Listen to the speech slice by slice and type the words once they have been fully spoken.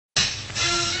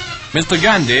Mr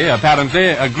Gandhi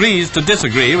apparently agrees to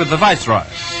disagree with the Viceroy.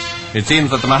 It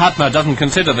seems that the Mahatma doesn't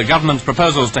consider the government's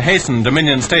proposals to hasten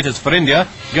Dominion status for India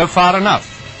go far enough.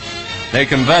 They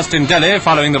conversed in Delhi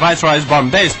following the Viceroy's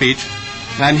Bombay speech,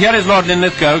 and here is Lord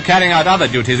Linlithgow carrying out other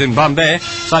duties in Bombay,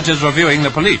 such as reviewing the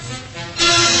police.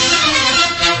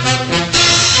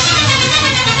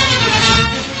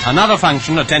 Another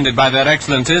function attended by their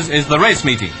excellencies is the race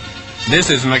meeting. This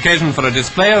is an occasion for a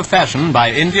display of fashion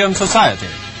by Indian society.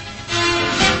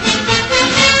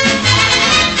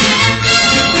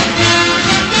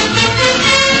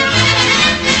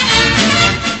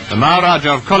 The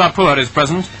Maharaja of Kolhapur is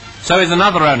present, so is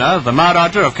another owner, the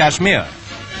Maharaja of Kashmir.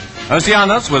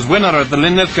 Oceanus was winner of the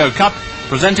Linlithgow Cup,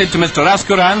 presented to Mr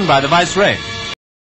Askuran by the Viceroy.